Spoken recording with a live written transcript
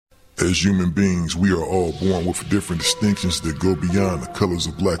As human beings, we are all born with different distinctions that go beyond the colors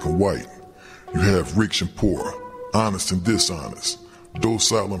of black and white. You have rich and poor, honest and dishonest,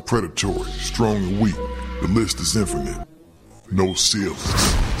 docile and predatory, strong and weak. The list is infinite. No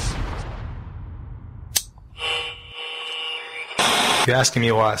ceilings. You're asking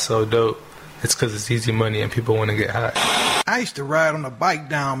me why it's so dope. It's because it's easy money and people want to get high. I used to ride on a bike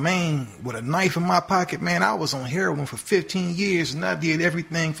down Maine with a knife in my pocket, man. I was on heroin for 15 years and I did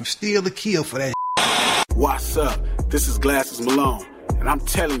everything from steal to kill for that. What's up? This is Glasses Malone, and I'm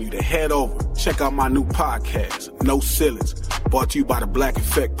telling you to head over, check out my new podcast, No Ceilings, brought to you by the Black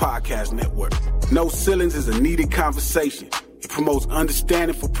Effect Podcast Network. No Ceilings is a needed conversation. It promotes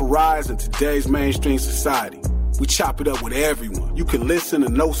understanding for pariahs in today's mainstream society. We chop it up with everyone. You can listen to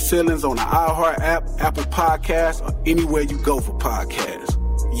No Ceilings on the iHeart app, Apple Podcasts, or anywhere you go for podcasts.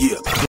 Yeah.